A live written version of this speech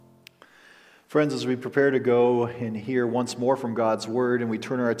Friends, as we prepare to go and hear once more from God's Word, and we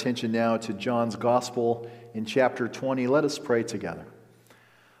turn our attention now to John's Gospel in chapter 20, let us pray together.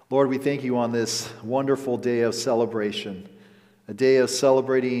 Lord, we thank you on this wonderful day of celebration, a day of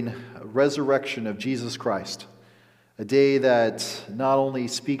celebrating resurrection of Jesus Christ, a day that not only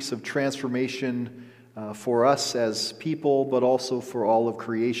speaks of transformation for us as people, but also for all of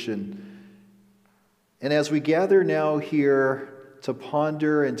creation. And as we gather now here to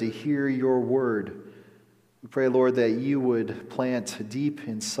ponder and to hear your word, we pray, Lord, that you would plant deep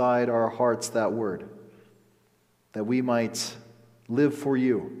inside our hearts that word, that we might live for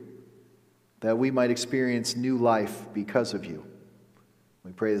you, that we might experience new life because of you.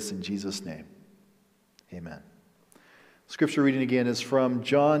 We pray this in Jesus' name. Amen. Scripture reading again is from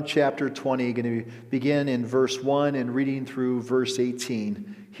John chapter 20, going to begin in verse 1 and reading through verse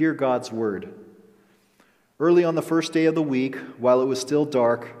 18. Hear God's word. Early on the first day of the week, while it was still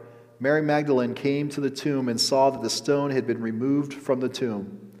dark, Mary Magdalene came to the tomb and saw that the stone had been removed from the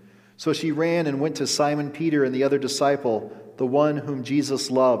tomb. So she ran and went to Simon Peter and the other disciple, the one whom Jesus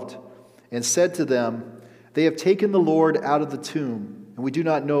loved, and said to them, "They have taken the Lord out of the tomb, and we do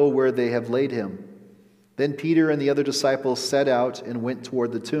not know where they have laid him." Then Peter and the other disciple set out and went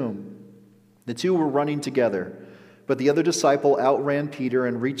toward the tomb. The two were running together, but the other disciple outran Peter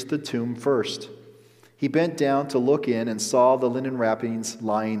and reached the tomb first. He bent down to look in and saw the linen wrappings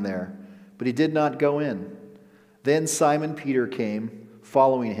lying there, but he did not go in. Then Simon Peter came,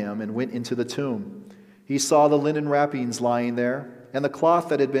 following him, and went into the tomb. He saw the linen wrappings lying there, and the cloth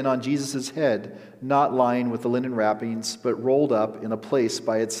that had been on Jesus' head, not lying with the linen wrappings, but rolled up in a place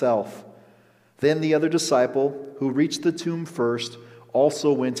by itself. Then the other disciple, who reached the tomb first,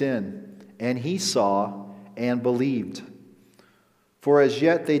 also went in, and he saw and believed. For as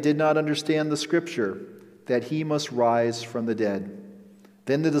yet they did not understand the scripture, that he must rise from the dead.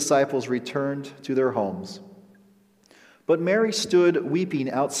 Then the disciples returned to their homes. But Mary stood weeping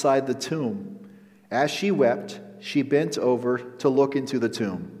outside the tomb. As she wept, she bent over to look into the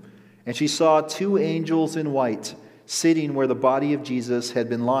tomb, and she saw two angels in white sitting where the body of Jesus had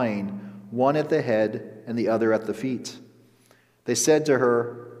been lying, one at the head and the other at the feet. They said to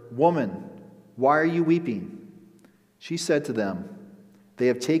her, "Woman, why are you weeping?" She said to them, "They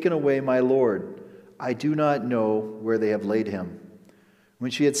have taken away my Lord. I do not know where they have laid him."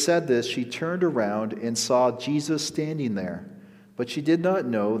 When she had said this, she turned around and saw Jesus standing there, but she did not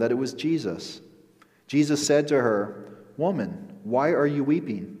know that it was Jesus. Jesus said to her, "Woman, why are you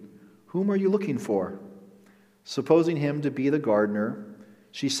weeping? Whom are you looking for?" Supposing him to be the gardener,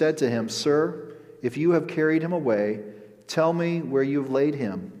 she said to him, "Sir, if you have carried him away, tell me where you have laid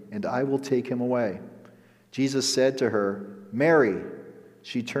him, and I will take him away." Jesus said to her, "Mary."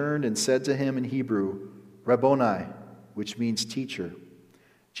 She turned and said to him in Hebrew, "Rabboni," which means teacher.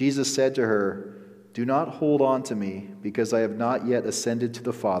 Jesus said to her, "Do not hold on to me, because I have not yet ascended to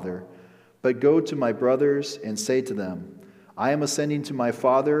the Father, but go to my brothers and say to them, I am ascending to my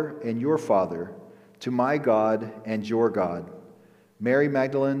Father and your Father, to my God and your God." Mary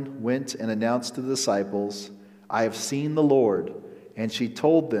Magdalene went and announced to the disciples, "I have seen the Lord," and she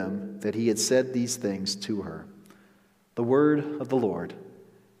told them that he had said these things to her. The word of the Lord.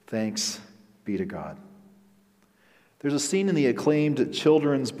 Thanks be to God. There's a scene in the acclaimed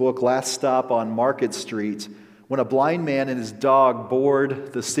children's book Last Stop on Market Street when a blind man and his dog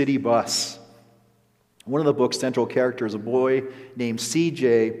board the city bus. One of the book's central characters, a boy named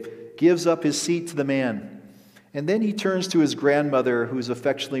CJ, gives up his seat to the man. And then he turns to his grandmother, who's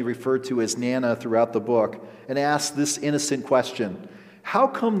affectionately referred to as Nana throughout the book, and asks this innocent question: "How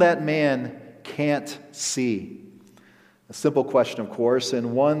come that man can't see?" A simple question, of course,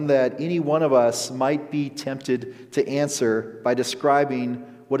 and one that any one of us might be tempted to answer by describing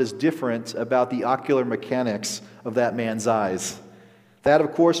what is different about the ocular mechanics of that man's eyes. That,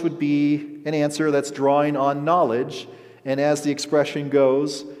 of course, would be an answer that's drawing on knowledge, and as the expression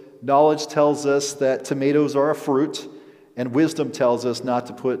goes, knowledge tells us that tomatoes are a fruit, and wisdom tells us not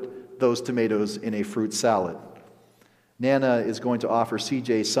to put those tomatoes in a fruit salad. Nana is going to offer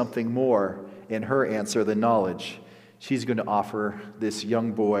CJ something more in her answer than knowledge. She's going to offer this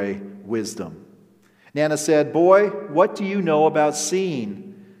young boy wisdom. Nana said, "Boy, what do you know about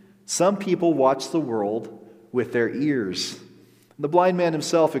seeing? Some people watch the world with their ears." The blind man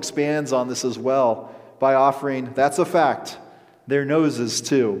himself expands on this as well by offering, "That's a fact, their noses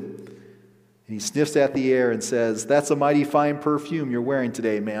too." And he sniffs at the air and says, "That's a mighty fine perfume you're wearing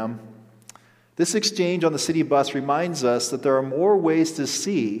today, ma'am." This exchange on the city bus reminds us that there are more ways to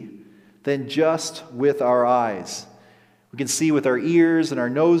see than just with our eyes. We can see with our ears and our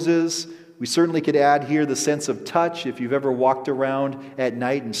noses. We certainly could add here the sense of touch if you've ever walked around at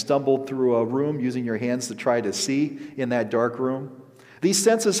night and stumbled through a room using your hands to try to see in that dark room. These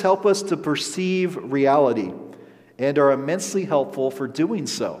senses help us to perceive reality and are immensely helpful for doing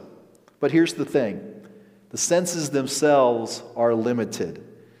so. But here's the thing. The senses themselves are limited.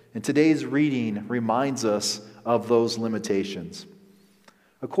 And today's reading reminds us of those limitations.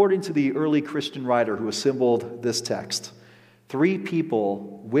 According to the early Christian writer who assembled this text, 3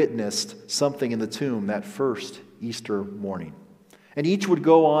 people witnessed something in the tomb that first Easter morning. And each would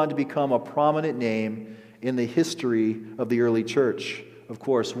go on to become a prominent name in the history of the early church. Of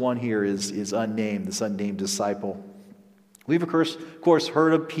course, one here is unnamed, this unnamed disciple. We've, of course,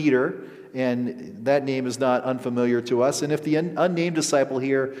 heard of Peter, and that name is not unfamiliar to us. And if the unnamed disciple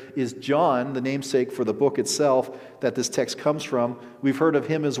here is John, the namesake for the book itself that this text comes from, we've heard of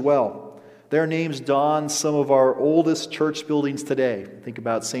him as well. Their names don some of our oldest church buildings today. Think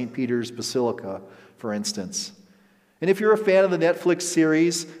about St. Peter's Basilica, for instance. And if you're a fan of the Netflix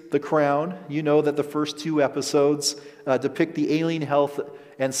series, The Crown, you know that the first 2 episodes depict the ailing health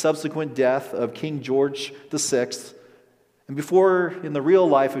and subsequent death of King George VI. And in the real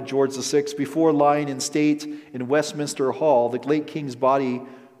life of George VI, before lying in state in Westminster Hall, the late king's body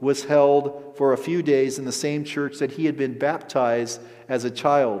was held for a few days in the same church that he had been baptized as a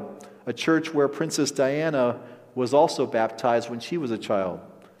child, a church where Princess Diana was also baptized when she was a child.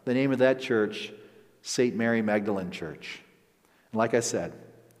 The name of that church, St. Mary Magdalene Church. And like I said,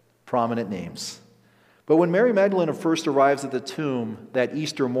 prominent names. But when Mary Magdalene first arrives at the tomb that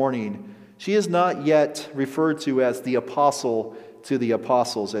Easter morning, she is not yet referred to as the apostle to the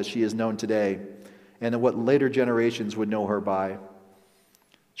apostles as she is known today, and what later generations would know her by.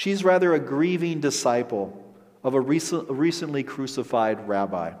 She's rather a grieving disciple of a recently crucified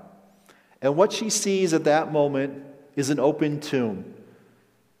rabbi. And what she sees at that moment is an open tomb,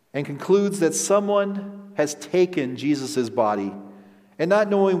 and concludes that someone has taken Jesus' body, and not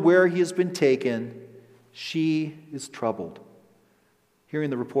knowing where he has been taken, she is troubled.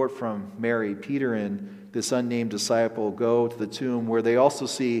 Hearing the report from Mary, Peter and this unnamed disciple go to the tomb, where they also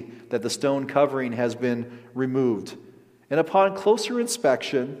see that the stone covering has been removed. And upon closer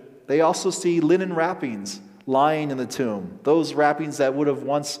inspection, they also see linen wrappings lying in the tomb, those wrappings that would have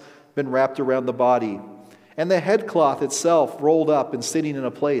once been wrapped around the body, and the headcloth itself rolled up and sitting in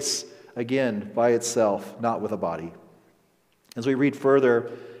a place, again, by itself, not with a body. As we read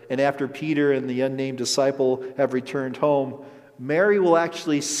further, and after Peter and the unnamed disciple have returned home, Mary will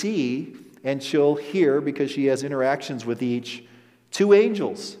actually see, and she'll hear, because she has interactions with each, 2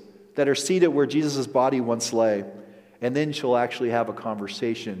 angels that are seated where Jesus' body once lay. And then she'll actually have a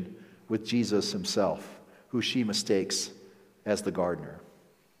conversation with Jesus himself, who she mistakes as the gardener.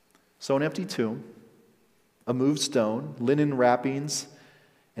 So an empty tomb, a moved stone, linen wrappings,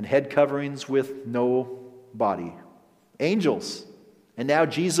 and head coverings with no body. Angels, and now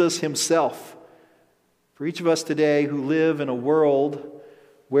Jesus himself. For each of us today who live in a world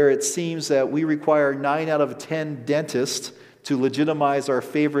where it seems that we require 9 out of 10 dentists to legitimize our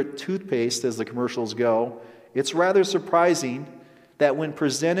favorite toothpaste as the commercials go, it's rather surprising that when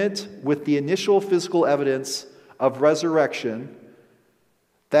presented with the initial physical evidence of resurrection,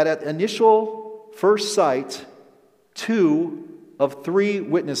 that at initial first sight, 2 of 3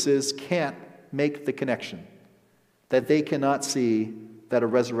 witnesses can't make the connection, that they cannot see that a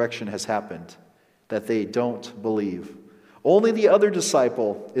resurrection has happened, that they don't believe. Only the other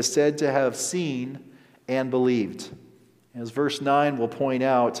disciple is said to have seen and believed. As verse 9 will point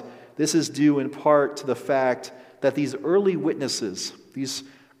out, this is due in part to the fact that these early witnesses, these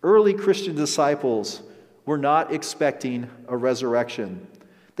early Christian disciples, were not expecting a resurrection.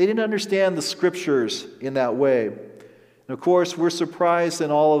 They didn't understand the scriptures in that way. And of course, we're surprised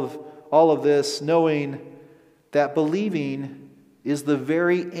in all of this, knowing that believing is the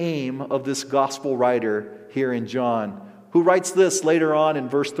very aim of this gospel writer here in John, who writes this later on in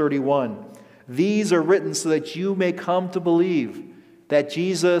verse 31. These are written so that you may come to believe that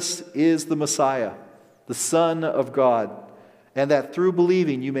Jesus is the Messiah, the Son of God, and that through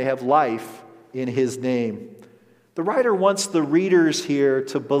believing you may have life in his name. The writer wants the readers here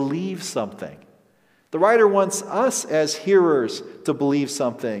to believe something. The writer wants us as hearers to believe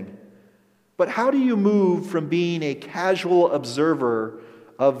something. But how do you move from being a casual observer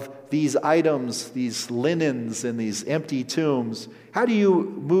of these items, these linens and these empty tombs? How do you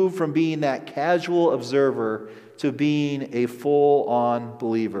move from being that casual observer to being a full-on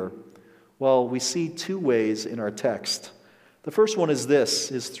believer? Well, we see 2 ways in our text. The first one is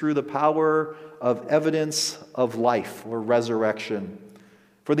this, is through the power of evidence of life or resurrection.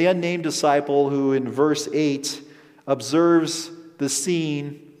 For the unnamed disciple who in verse 8 observes the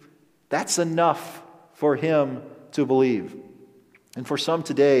scene That's enough for him to believe. And for some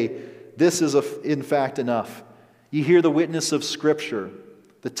today, this is in fact enough. You hear the witness of Scripture,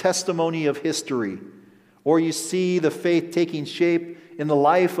 the testimony of history, or you see the faith taking shape in the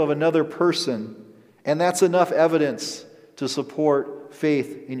life of another person, and that's enough evidence to support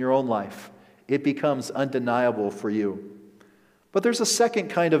faith in your own life. It becomes undeniable for you. But there's a second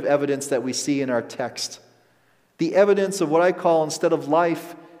kind of evidence that we see in our text. The evidence of what I call, instead of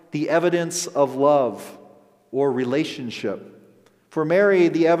life, the evidence of love or relationship. For Mary,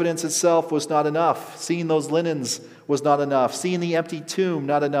 the evidence itself was not enough. Seeing those linens was not enough. Seeing the empty tomb,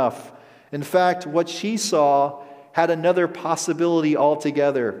 not enough. In fact, what she saw had another possibility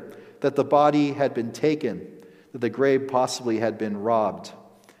altogether, that the body had been taken, that the grave possibly had been robbed.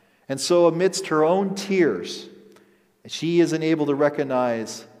 And so amidst her own tears, she isn't able to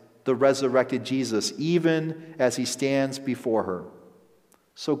recognize the resurrected Jesus, even as he stands before her.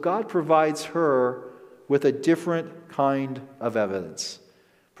 So God provides her with a different kind of evidence,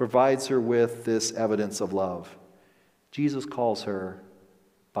 provides her with this evidence of love. Jesus calls her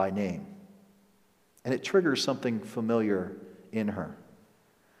by name, and it triggers something familiar in her.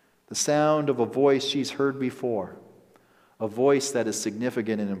 The sound of a voice she's heard before, a voice that is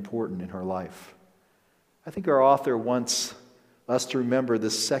significant and important in her life. I think our author wants us to remember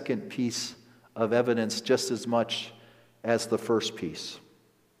this second piece of evidence just as much as the first piece.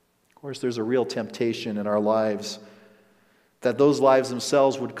 Of course, there's a real temptation in our lives that those lives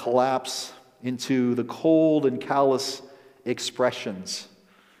themselves would collapse into the cold and callous expressions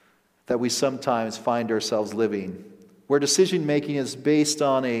that we sometimes find ourselves living, where decision-making is based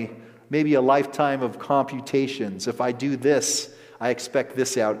on maybe a lifetime of computations. If I do this, I expect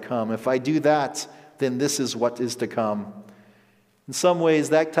this outcome. If I do that, then this is what is to come. In some ways,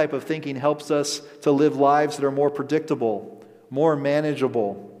 that type of thinking helps us to live lives that are more predictable, more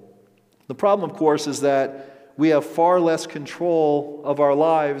manageable. The problem, of course, is that we have far less control of our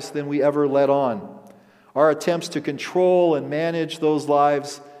lives than we ever let on. Our attempts to control and manage those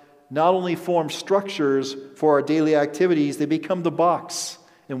lives not only form structures for our daily activities, they become the box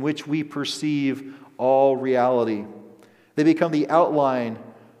in which we perceive all reality. They become the outline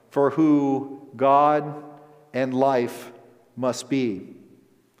for who God and life must be.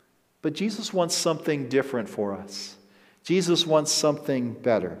 But Jesus wants something different for us. Jesus wants something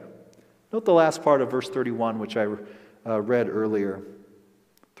better. Note the last part of verse 31, which I read earlier.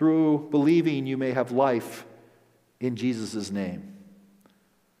 Through believing, you may have life in Jesus' name.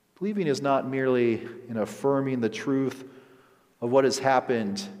 Believing is not merely in affirming the truth of what has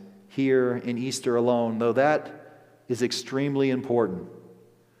happened here in Easter alone, though that is extremely important.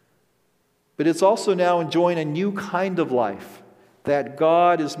 But it's also now enjoying a new kind of life that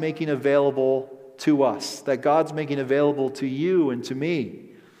God is making available to us, that God's making available to you and to me.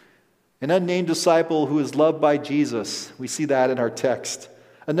 An unnamed disciple who is loved by Jesus, we see that in our text.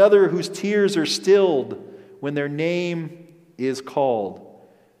 Another whose tears are stilled when their name is called.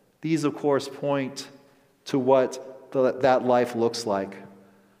 These, of course, point to what that life looks like.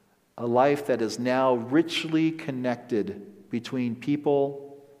 A life that is now richly connected between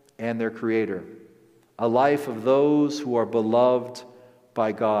people and their Creator. A life of those who are beloved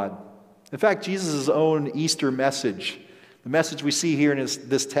by God. In fact, Jesus' own Easter message, the message we see here in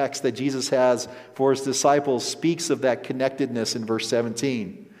this text that Jesus has for his disciples, speaks of that connectedness in verse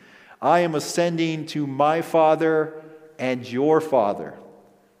 17. I am ascending to my Father and your Father,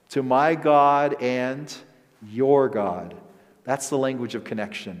 to my God and your God. That's the language of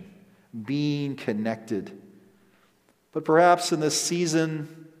connection, being connected. But perhaps in this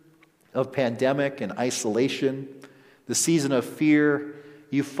season of pandemic and isolation, the season of fear,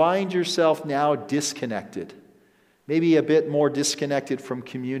 you find yourself now disconnected. Maybe a bit more disconnected from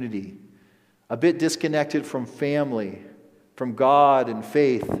community, a bit disconnected from family, from God and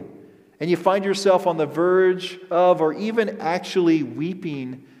faith. And you find yourself on the verge of, or even actually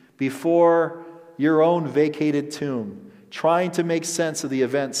weeping before your own vacated tomb, trying to make sense of the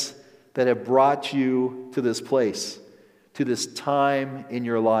events that have brought you to this place, to this time in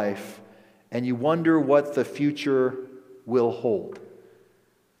your life. And you wonder what the future will hold.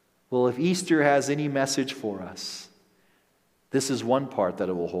 Well, if Easter has any message for us, this is one part that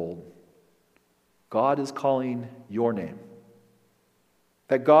it will hold. God is calling your name.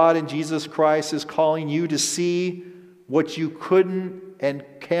 That God in Jesus Christ is calling you to see what you couldn't and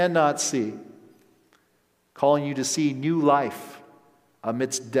cannot see. Calling you to see new life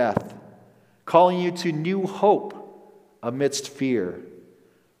amidst death. Calling you to new hope amidst fear.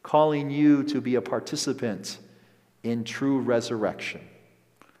 Calling you to be a participant in true resurrection.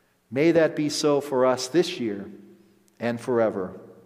 May that be so for us this year and forever.